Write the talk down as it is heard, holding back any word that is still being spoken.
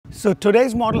So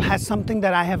today's model has something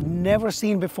that I have never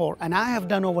seen before, and I have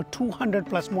done over 200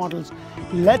 plus models.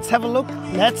 Let's have a look.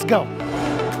 Let's go.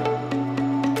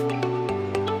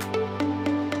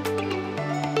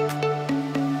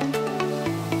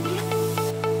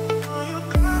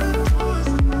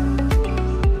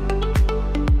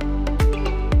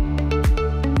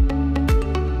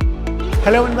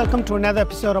 Hello and welcome to another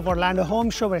episode of Orlando Home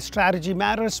Show, where strategy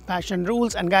matters, passion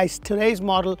rules. And guys, today's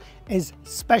model is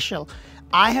special.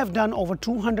 I have done over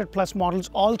 200 plus models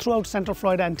all throughout Central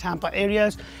Florida and Tampa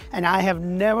areas, and I have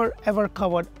never ever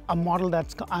covered a model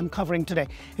I'm covering today.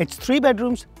 It's 3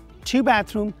 bedrooms, 2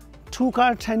 bathroom,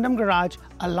 2-car tandem garage,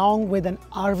 along with an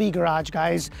RV garage,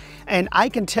 guys. And I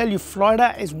can tell you,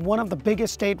 Florida is one of the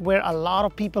biggest states where a lot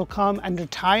of people come and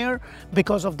retire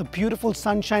because of the beautiful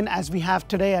sunshine as we have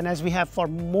today and as we have for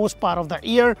most part of the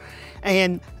year.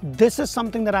 And this is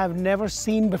something that I've never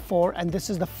seen before, and this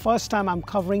is the first time I'm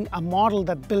covering a model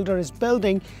that builder is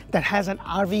building that has an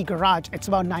RV garage. It's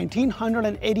about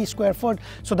 1,980 square foot.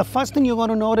 So the first thing you're going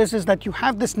to notice is that you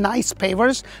have this nice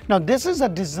pavers. Now this is a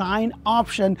design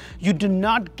option. You do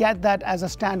not get that as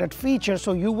a standard feature,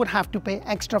 so you would have to pay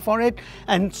extra for it,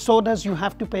 and so does you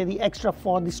have to pay the extra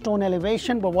for the stone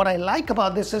elevation. But what I like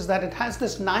about this is that it has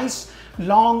this nice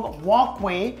long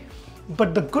walkway.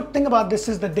 But the good thing about this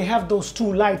is that they have those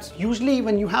 2 lights. Usually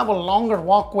when you have a longer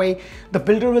walkway, the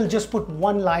builder will just put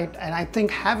 1 light, and I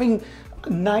think having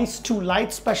nice 2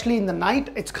 lights, especially in the night,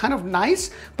 it's kind of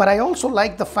nice. But I also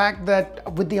like the fact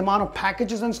that with the amount of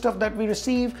packages and stuff that we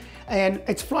receive, and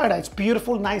it's Florida, it's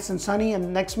beautiful, nice and sunny,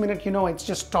 and next minute, you know, it's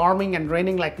just storming and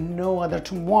raining like no other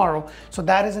tomorrow. So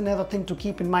that is another thing to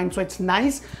keep in mind. So it's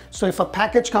nice. So if a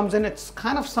package comes in, it's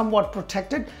kind of somewhat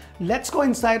protected. Let's go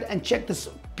inside and check this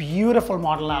beautiful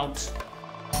model out.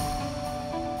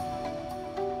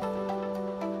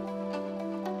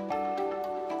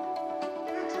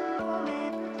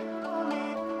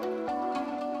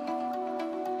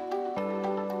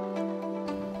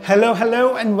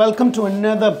 Hello, and welcome to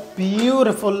another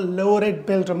beautiful loaded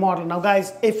builder model. Now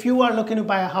guys, if you are looking to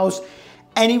buy a house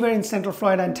anywhere in Central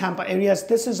Florida and Tampa areas,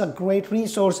 this is a great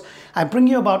resource. I bring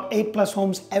you about 8 plus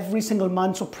homes every single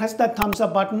month. So press that thumbs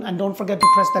up button and don't forget to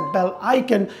press that bell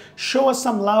icon. Show us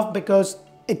some love, because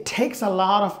it takes a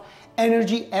lot of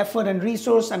energy, effort, and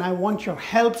resource, and I want your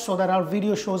help so that our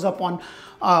video shows up on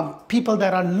people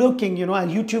that are looking, you know,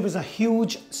 and YouTube is a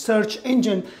huge search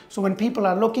engine. So when people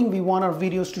are looking, we want our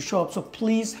videos to show up. So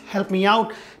please help me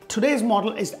out. Today's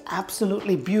model is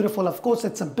absolutely beautiful. Of course,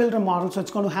 it's a builder model, so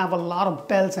it's going to have a lot of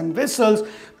bells and whistles,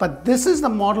 but this is the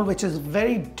model which is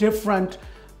very different,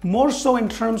 more so in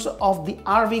terms of the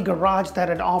RV garage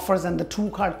that it offers and the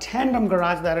 2-car tandem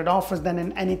garage that it offers than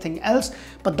in anything else.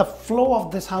 But the flow of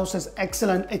this house is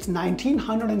excellent. It's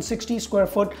 1,960 square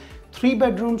foot, 3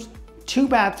 bedrooms, 2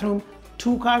 bathroom,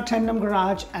 2-car tandem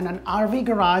garage, and an RV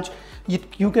garage.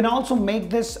 You can also make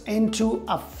this into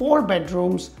a 4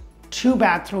 bedrooms, 2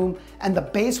 bathroom, and the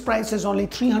base price is only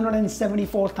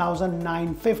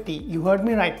 $374,950. You heard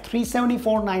me right,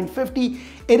 $374,950.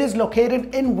 It is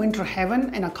located in Winter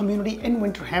Haven, in a community in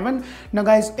Winter Haven. Now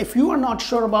guys, if you are not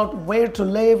sure about where to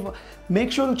live,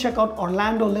 make sure to check out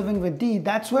Orlando Living with D.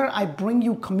 That's where I bring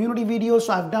you community videos.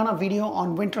 So I've done a video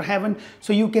on Winter Haven,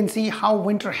 so you can see how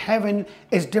Winter Haven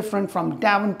is different from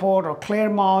Davenport or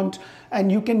Claremont, and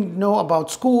you can know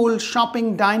about school,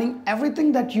 shopping, dining,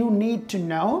 everything that you need to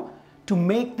know to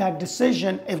make that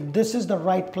decision if this is the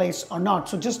right place or not.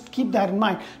 So just keep that in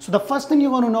mind. So the first thing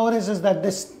you're going to notice is that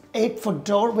this 8-foot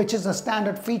door, which is a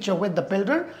standard feature with the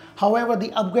builder. However,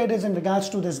 the upgrade is in regards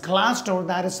to this glass door.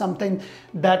 That is something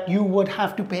that you would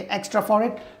have to pay extra for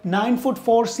it.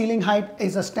 9'4" ceiling height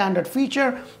is a standard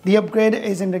feature. The upgrade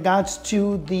is in regards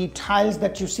to the tiles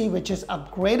that you see, which is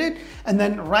upgraded. And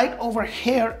then right over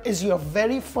here is your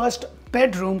very first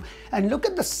bedroom, and look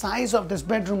at the size of this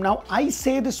bedroom. Now I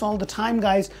say this all the time,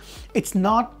 guys, it's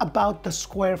not about the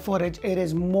square footage, it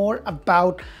is more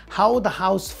about how the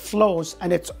house flows,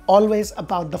 and it's always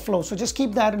about the flow. So just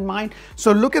keep that in mind.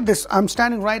 So look at this, I'm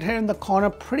standing right here in the corner,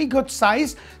 pretty good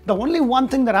size. The only one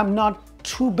thing that I'm not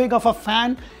too big of a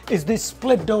fan is these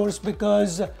split doors,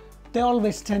 because they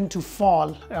always tend to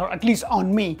fall, or at least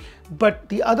on me. But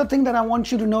the other thing that I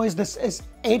want you to know is this is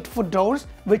 8-foot doors,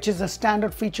 which is a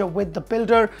standard feature with the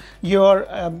builder. You're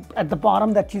at the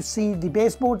bottom that you see the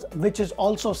baseboards, which is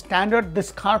also standard.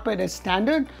 This carpet is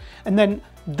standard. And then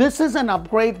this is an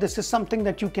upgrade. This is something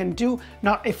that you can do.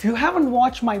 Now, if you haven't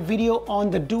watched my video on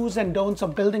the do's and don'ts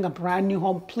of building a brand new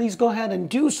home, please go ahead and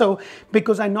do so,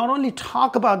 because I not only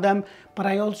talk about them, but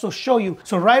I also show you.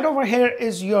 So right over here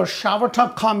is your shower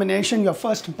tub combination, your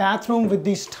first bathroom with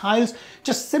these tiles,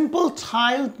 just simple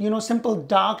tile, simple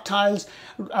dark tiles,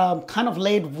 kind of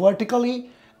laid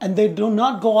vertically. And they do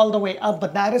not go all the way up,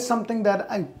 but that is something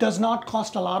that does not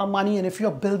cost a lot of money. And if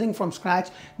you're building from scratch,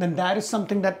 then that is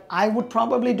something that I would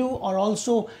probably do, or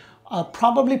also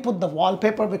probably put the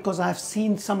wallpaper, because I've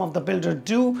seen some of the builder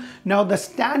do. Now, the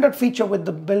standard feature with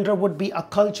the builder would be a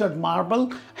cultured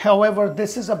marble. However,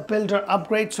 this is a builder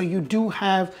upgrade, so you do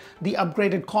have the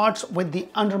upgraded quartz with the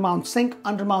undermount sink.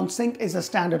 Undermount sink is a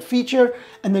standard feature,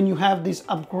 and then you have these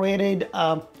upgraded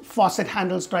faucet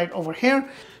handles right over here.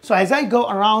 So as I go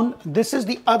around, this is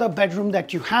the other bedroom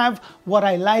that you have. What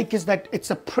I like is that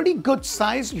it's a pretty good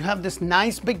size. You have this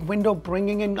nice big window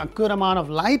bringing in a good amount of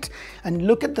light, and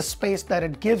look at the space that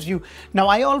it gives you. Now,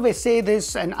 I always say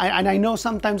this, and I know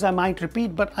sometimes I might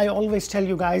repeat, but I always tell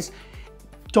you guys,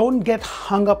 don't get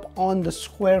hung up on the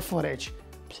square footage,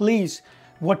 please.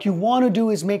 What you want to do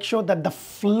is make sure that the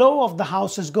flow of the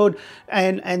house is good,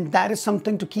 and that is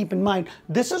something to keep in mind.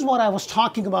 This is what I was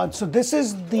talking about. So this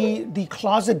is the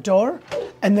closet door,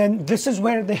 and then this is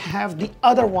where they have the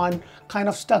other one kind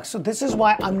of stuck. So this is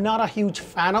why I'm not a huge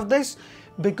fan of this,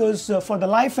 because for the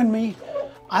life in me,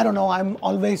 I don't know, I'm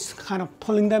always kind of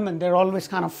pulling them and they're always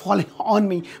kind of falling on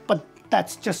me, but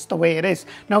that's just the way it is.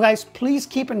 Now guys, please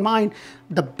keep in mind,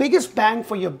 the biggest bang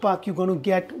for your buck you're going to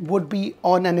get would be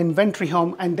on an inventory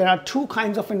home. And there are two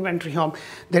kinds of inventory home.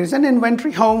 There's an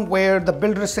inventory home where the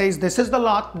builder says, this is the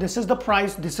lot, this is the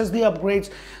price, this is the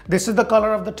upgrades, this is the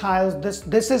color of the tiles,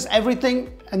 this is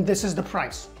everything, and this is the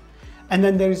price. And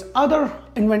then there is other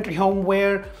inventory home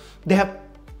where they have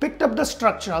picked up the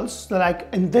structurals. Like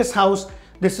in this house,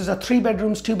 this is a 3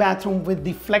 bedrooms, 2 bathroom with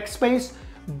the flex space.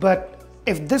 But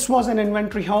if this was an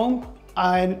inventory home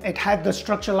and it had the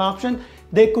structural option,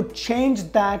 they could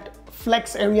change that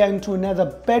flex area into another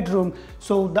bedroom.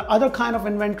 So the other kind of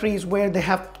inventory is where they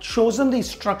have chosen these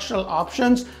structural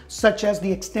options, such as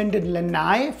the extended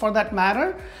lanai for that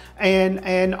matter.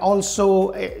 And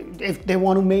also if they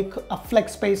want to make a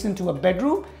flex space into a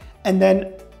bedroom. And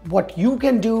then what you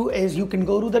can do is you can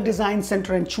go to the design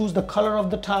center and choose the color of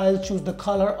the tiles, choose the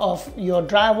color of your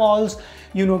drywalls,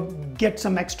 get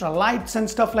some extra lights and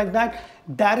stuff like that.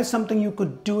 That is something you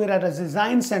could do it at a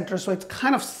design center. So it's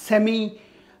kind of semi-custom.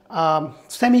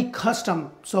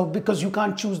 So because you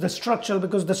can't choose the structural,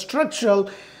 because the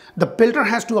structural, the builder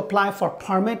has to apply for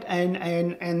permit,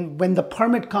 and when the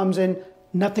permit comes in,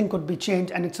 nothing could be changed,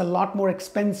 and it's a lot more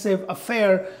expensive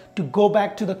affair to go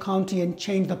back to the county and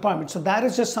change the permit. So that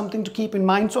is just something to keep in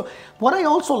mind. So what I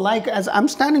also like, as I'm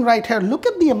standing right here, look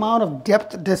at the amount of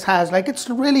depth this has. Like, it's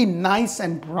really nice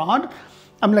and broad.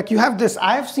 I'm like, you have this,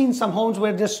 I've seen some homes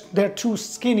where they're too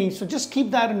skinny, so just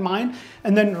keep that in mind.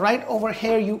 And then right over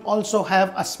here, you also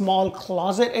have a small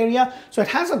closet area. So it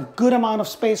has a good amount of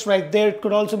space right there. It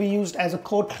could also be used as a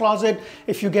coat closet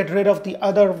if you get rid of the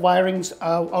other wirings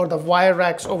or the wire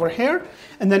racks over here.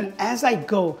 And then as I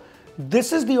go,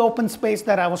 this is the open space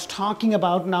that I was talking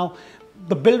about. Now,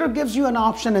 the builder gives you an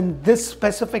option in this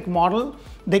specific model.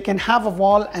 They can have a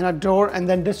wall and a door, and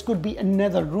then this could be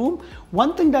another room.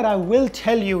 One thing that I will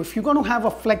tell you, if you're going to have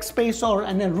a flex space or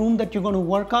in a room that you're going to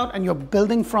work out and you're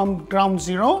building from ground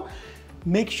zero,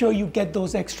 make sure you get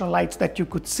those extra lights that you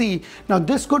could see. Now,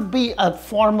 this could be a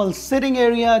formal sitting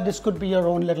area. This could be your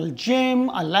own little gym,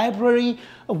 a library,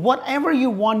 whatever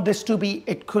you want this to be.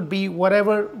 It could be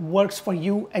whatever works for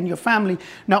you and your family.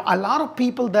 Now, a lot of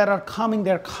people that are coming,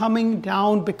 they're coming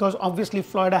down because obviously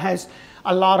Florida has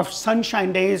a lot of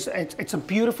sunshine days. It's a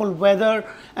beautiful weather.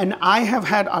 And I have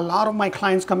had a lot of my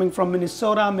clients coming from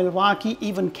Minnesota, Milwaukee,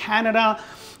 even Canada,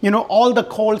 all the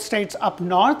cold states up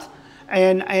north.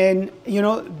 And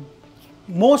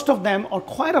most of them, or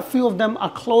quite a few of them,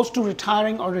 are close to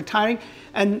retiring or retiring.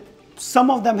 And some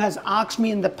of them has asked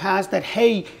me in the past that,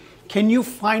 hey, can you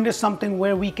find us something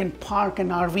where we can park an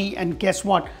RV? And guess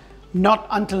what? Not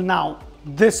until now.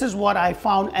 This is what I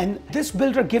found. And this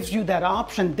builder gives you that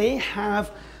option. They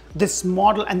have this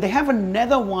model, and they have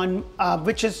another one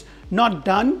which is not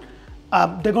done.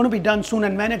 They're going to be done soon,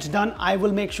 and when it's done, I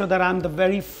will make sure that I'm the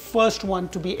very first one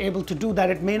to be able to do that.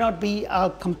 It may not be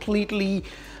a completely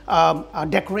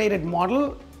decorated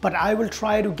model, but I will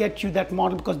try to get you that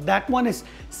model, because that one is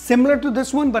similar to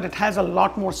this one, but it has a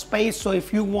lot more space. So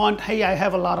if you want, hey, I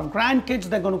have a lot of grandkids,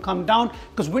 they're going to come down,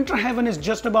 because Winter Haven is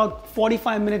just about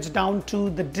 45 minutes down to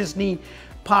the Disney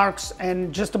parks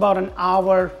and just about an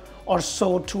hour or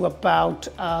so to about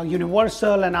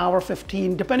Universal, an hour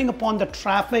 15, depending upon the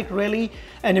traffic really.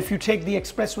 And if you take the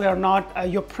expressway or not,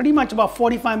 you're pretty much about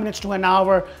 45 minutes to an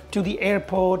hour to the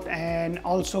airport and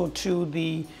also to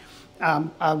the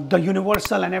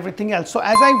Universal and everything else. So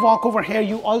as I walk over here,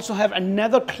 you also have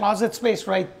another closet space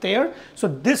right there. So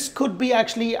this could be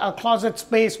actually a closet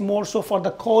space more so for the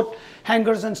coat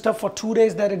hangers and stuff for 2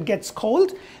 days that it gets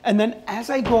cold. And then as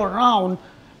I go around,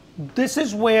 this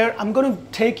is where I'm going to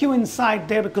take you inside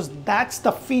there, because that's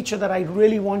the feature that I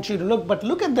really want you to look. But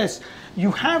look at this. You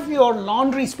have your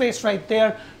laundry space right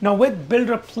there. Now with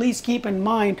builder, please keep in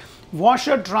mind,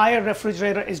 washer, dryer,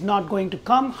 refrigerator is not going to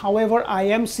come. However, I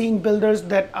am seeing builders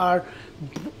that are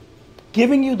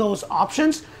giving you those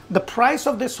options. The price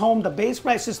of this home, the base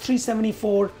price is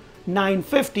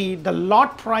 $374,950. The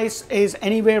lot price is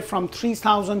anywhere from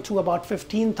 $3,000 to about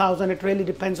 $15,000. It really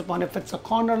depends upon if it's a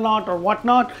corner lot or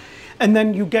whatnot. And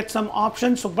then you get some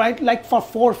options. So right, like for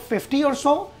 $450 or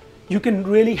so, you can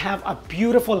really have a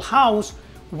beautiful house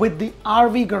with the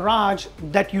RV garage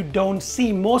that you don't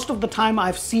see. Most of the time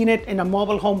I've seen it in a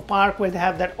mobile home park where they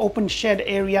have that open shed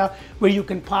area where you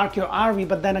can park your RV,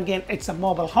 but then again, it's a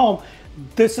mobile home.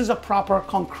 This is a proper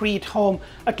concrete home,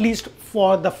 at least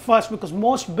for the first, because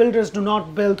most builders do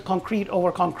not build concrete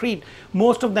over concrete.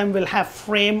 Most of them will have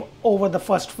frame over the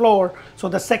first floor, so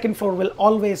the second floor will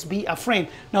always be a frame.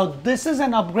 Now this is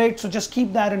an upgrade, so just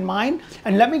keep that in mind.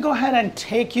 And let me go ahead and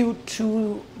take you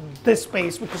to this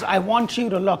space, because I want you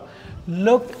to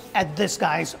look at this,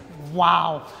 guys.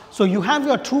 Wow. So you have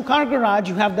your 2-car garage,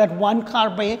 you have that 1-car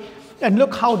bay, and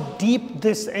look how deep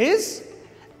this is.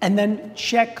 And then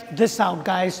check this out,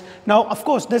 guys. Now, of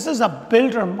course, this is a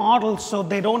builder model, so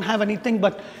they don't have anything,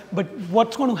 but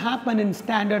what's going to happen in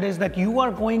standard is that you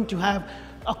are going to have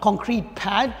a concrete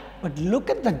pad, but look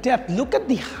at the depth, look at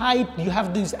the height. You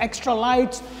have these extra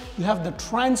lights, you have the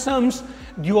transoms,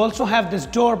 you also have this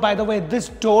door. By the way, this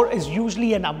door is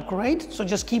usually an upgrade, so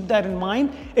just keep that in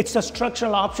mind. It's a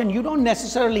structural option. You don't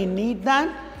necessarily need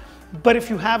that, but if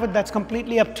you have it, that's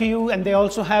completely up to you. And they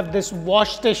also have this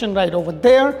wash station right over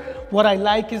there. What I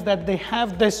like is that they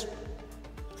have this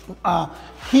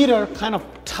heater kind of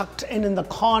tucked in the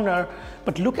corner.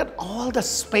 But look at all the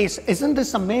space. Isn't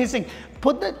this amazing?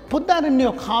 Put that in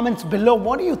your comments below.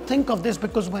 What do you think of this?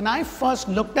 Because when I first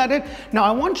looked at it, now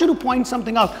I want you to point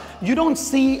something out. You don't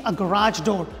see a garage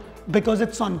door because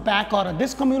it's on back order.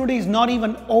 This community is not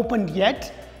even opened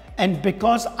yet. And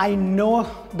because I know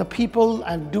the people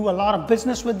and do a lot of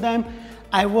business with them,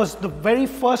 I was the very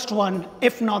first one,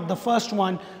 if not the first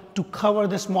one, to cover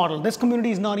this model. This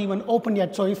community is not even open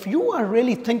yet. So if you are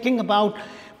really thinking about,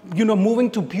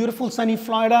 moving to beautiful sunny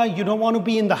Florida, you don't want to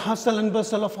be in the hustle and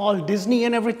bustle of all Disney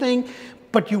and everything,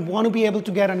 but you want to be able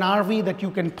to get an RV that you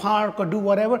can park or do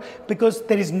whatever, because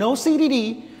there is no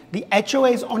CDD. The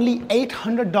HOA is only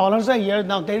 $800 a year.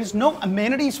 Now, there is no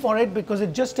amenities for it because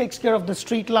it just takes care of the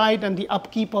street light and the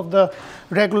upkeep of the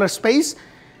regular space.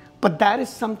 But that is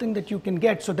something that you can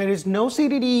get. So there is no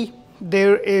CDD,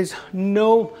 there is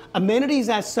no amenities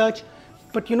as such,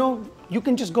 but you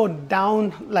can just go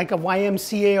down like a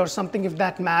YMCA or something if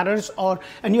that matters,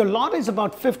 and your lot is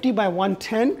about 50 by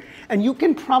 110, and you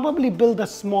can probably build a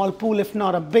small pool, if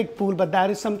not a big pool, but that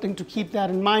is something to keep that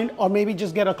in mind, or maybe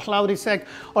just get a cloudy sec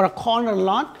or a corner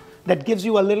lot that gives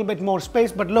you a little bit more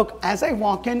space. But look, as I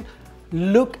walk in,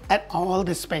 look at all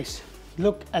this space.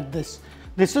 Look at this.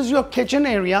 This is your kitchen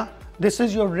area. This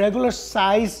is your regular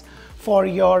size for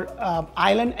your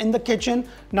island in the kitchen.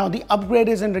 Now the upgrade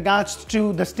is in regards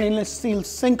to the stainless steel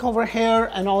sink over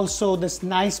here and also this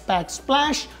nice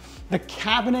backsplash. The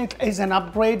cabinet is an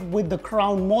upgrade with the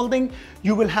crown molding.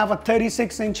 You will have a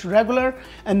 36-inch regular,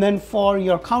 and then for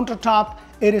your countertop,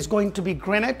 it is going to be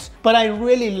granite. But I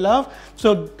really love,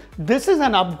 so this is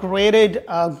an upgraded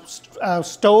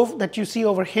stove that you see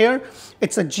over here.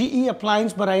 It's a GE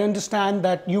appliance, but I understand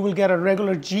that you will get a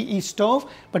regular GE stove.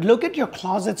 But look at your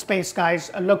closet space,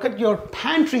 guys. Look at your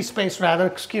pantry space, rather,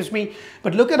 excuse me.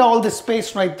 But look at all this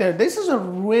space right there. This is a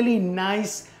really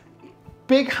nice,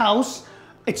 big house.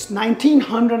 It's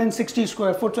 1,960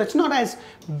 square foot, so it's not as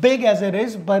big as it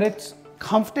is, but it's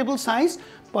comfortable size.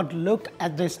 But look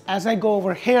at this. As I go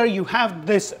over here, you have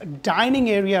this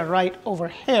dining area right over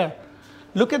here.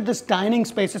 Look at this dining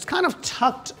space. It's kind of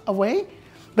tucked away,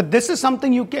 but this is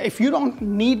something you can, if you don't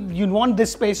need, you want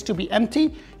this space to be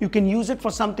empty, you can use it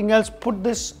for something else. Put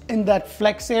this in that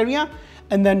flex area.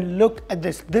 And then look at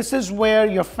this. This is where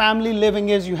your family living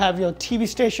is. You have your TV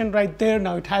station right there.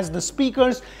 Now it has the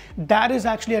speakers. That is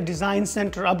actually a design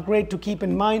center upgrade to keep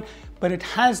in mind, but it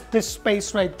has this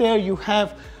space right there. You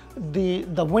have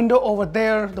the window over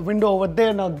there, the window over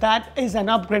there. Now that is an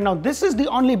upgrade. Now this is the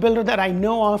only builder that I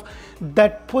know of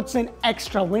that puts in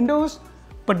extra windows,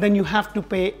 but then you have to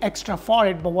pay extra for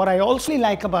it. But what I also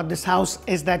like about this house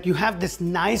is that you have this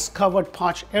nice covered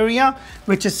porch area,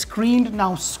 which is screened.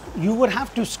 Now you would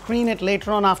have to screen it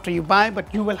later on after you buy,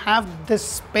 but you will have this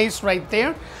space right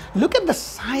there. Look at the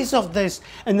size of this.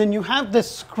 And then you have this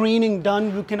screening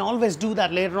done. You can always do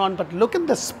that later on, but look at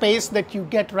the space that you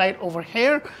get right over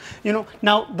here. You know,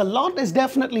 now the lot is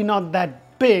definitely not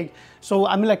that big. So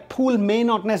I mean, like, pool may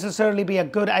not necessarily be a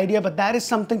good idea, but that is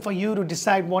something for you to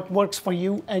decide what works for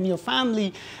you and your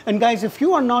family. And guys, if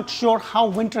you are not sure how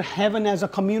Winter Heaven as a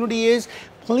community is,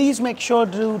 please make sure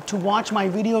to watch my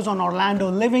videos on Orlando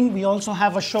living. We also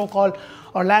have a show called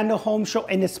Orlandohomeshow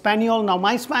in Espanol. Now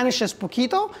my Spanish is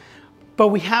poquito, but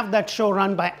we have that show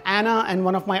run by Anna and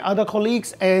one of my other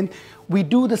colleagues, and we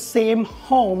do the same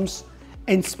homes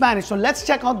in Spanish. So let's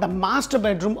check out the master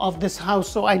bedroom of this house.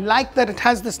 So I like that it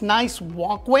has this nice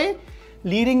walkway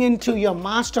leading into your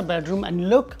master bedroom, and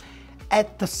look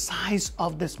at the size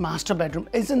of this master bedroom.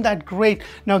 Isn't that great?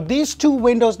 Now these two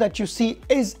windows that you see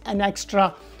is an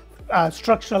extra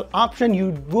structural option.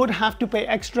 You would have to pay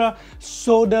extra.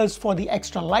 So does for the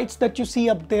extra lights that you see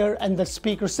up there and the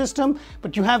speaker system.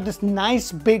 But you have this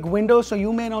nice big window, so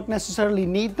you may not necessarily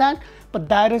need that, but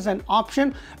that is an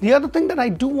option. The other thing that I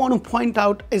do want to point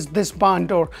out is this barn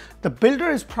door. The builder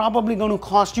is probably going to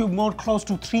cost you more close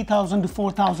to $3,000 to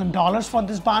 $4,000 for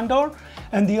this barn door.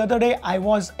 And the other day I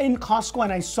was in Costco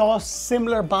and I saw a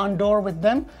similar barn door with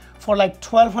them for like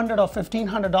 $1,200 or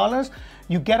 $1,500.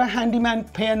 You get a handyman,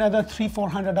 pay another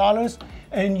 $300-400,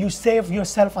 and you save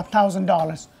yourself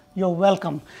 $1,000. You're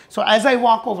welcome. So as I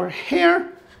walk over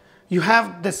here, you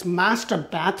have this master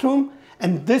bathroom,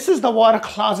 and this is the water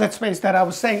closet space that I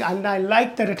was saying. And I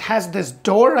like that it has this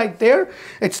door right there.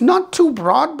 It's not too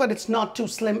broad, but it's not too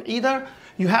slim either.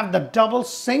 You have the double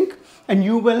sink, and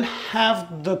you will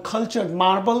have the cultured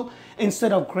marble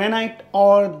instead of granite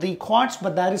or the quartz,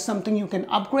 but that is something you can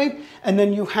upgrade. And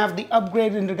then you have the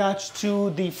upgrade in regards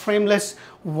to the frameless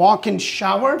walk-in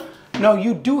shower. Now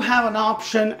you do have an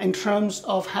option in terms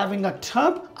of having a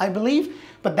tub, I believe,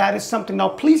 but that is something. Now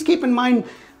please keep in mind,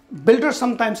 builders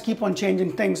sometimes keep on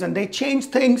changing things, and they change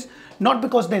things not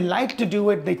because they like to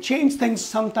do it. They change things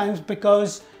sometimes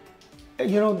because,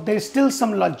 you know, there's still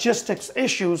some logistics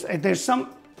issues. There's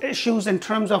some issues in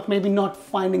terms of maybe not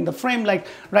finding the frame. Like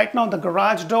right now, the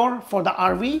garage door for the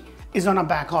RV is on a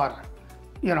back order,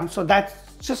 you know, so that's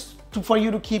just for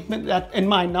you to keep that in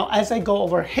mind. Now, as I go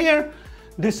over here,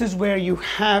 this is where you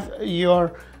have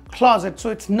your closet.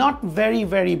 So it's not very,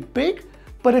 very big,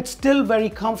 but it's still very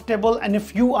comfortable. And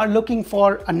if you are looking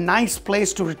for a nice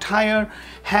place to retire,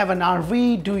 have an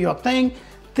RV, do your thing,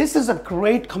 this is a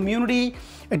great community.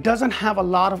 It doesn't have a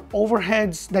lot of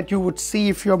overheads that you would see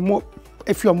if you're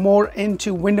more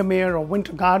into Windermere or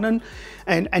Winter Garden,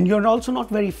 and you're also not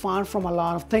very far from a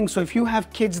lot of things. So if you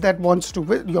have kids that wants to,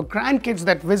 your grandkids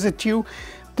that visit you,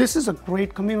 this is a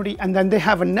great community. And then they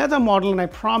have another model, and I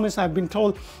promise, I've been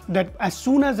told that as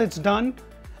soon as it's done,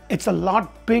 it's a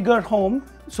lot bigger home.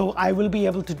 So I will be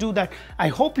able to do that. I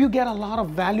hope you get a lot of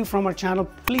value from our channel.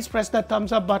 Please press that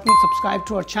thumbs up button, subscribe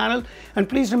to our channel. And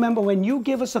please remember, when you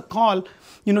give us a call,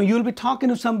 you know, you'll be talking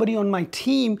to somebody on my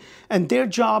team, and their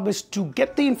job is to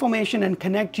get the information and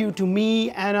connect you to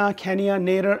me, Anna, Kenya,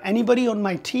 Nader, anybody on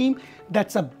my team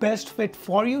that's a best fit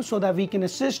for you, so that we can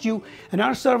assist you. And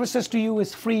our services to you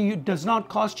is free. It does not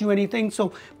cost you anything.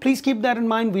 So please keep that in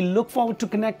mind. We look forward to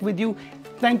connect with you.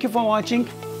 Thank you for watching.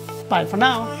 Bye for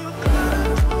now.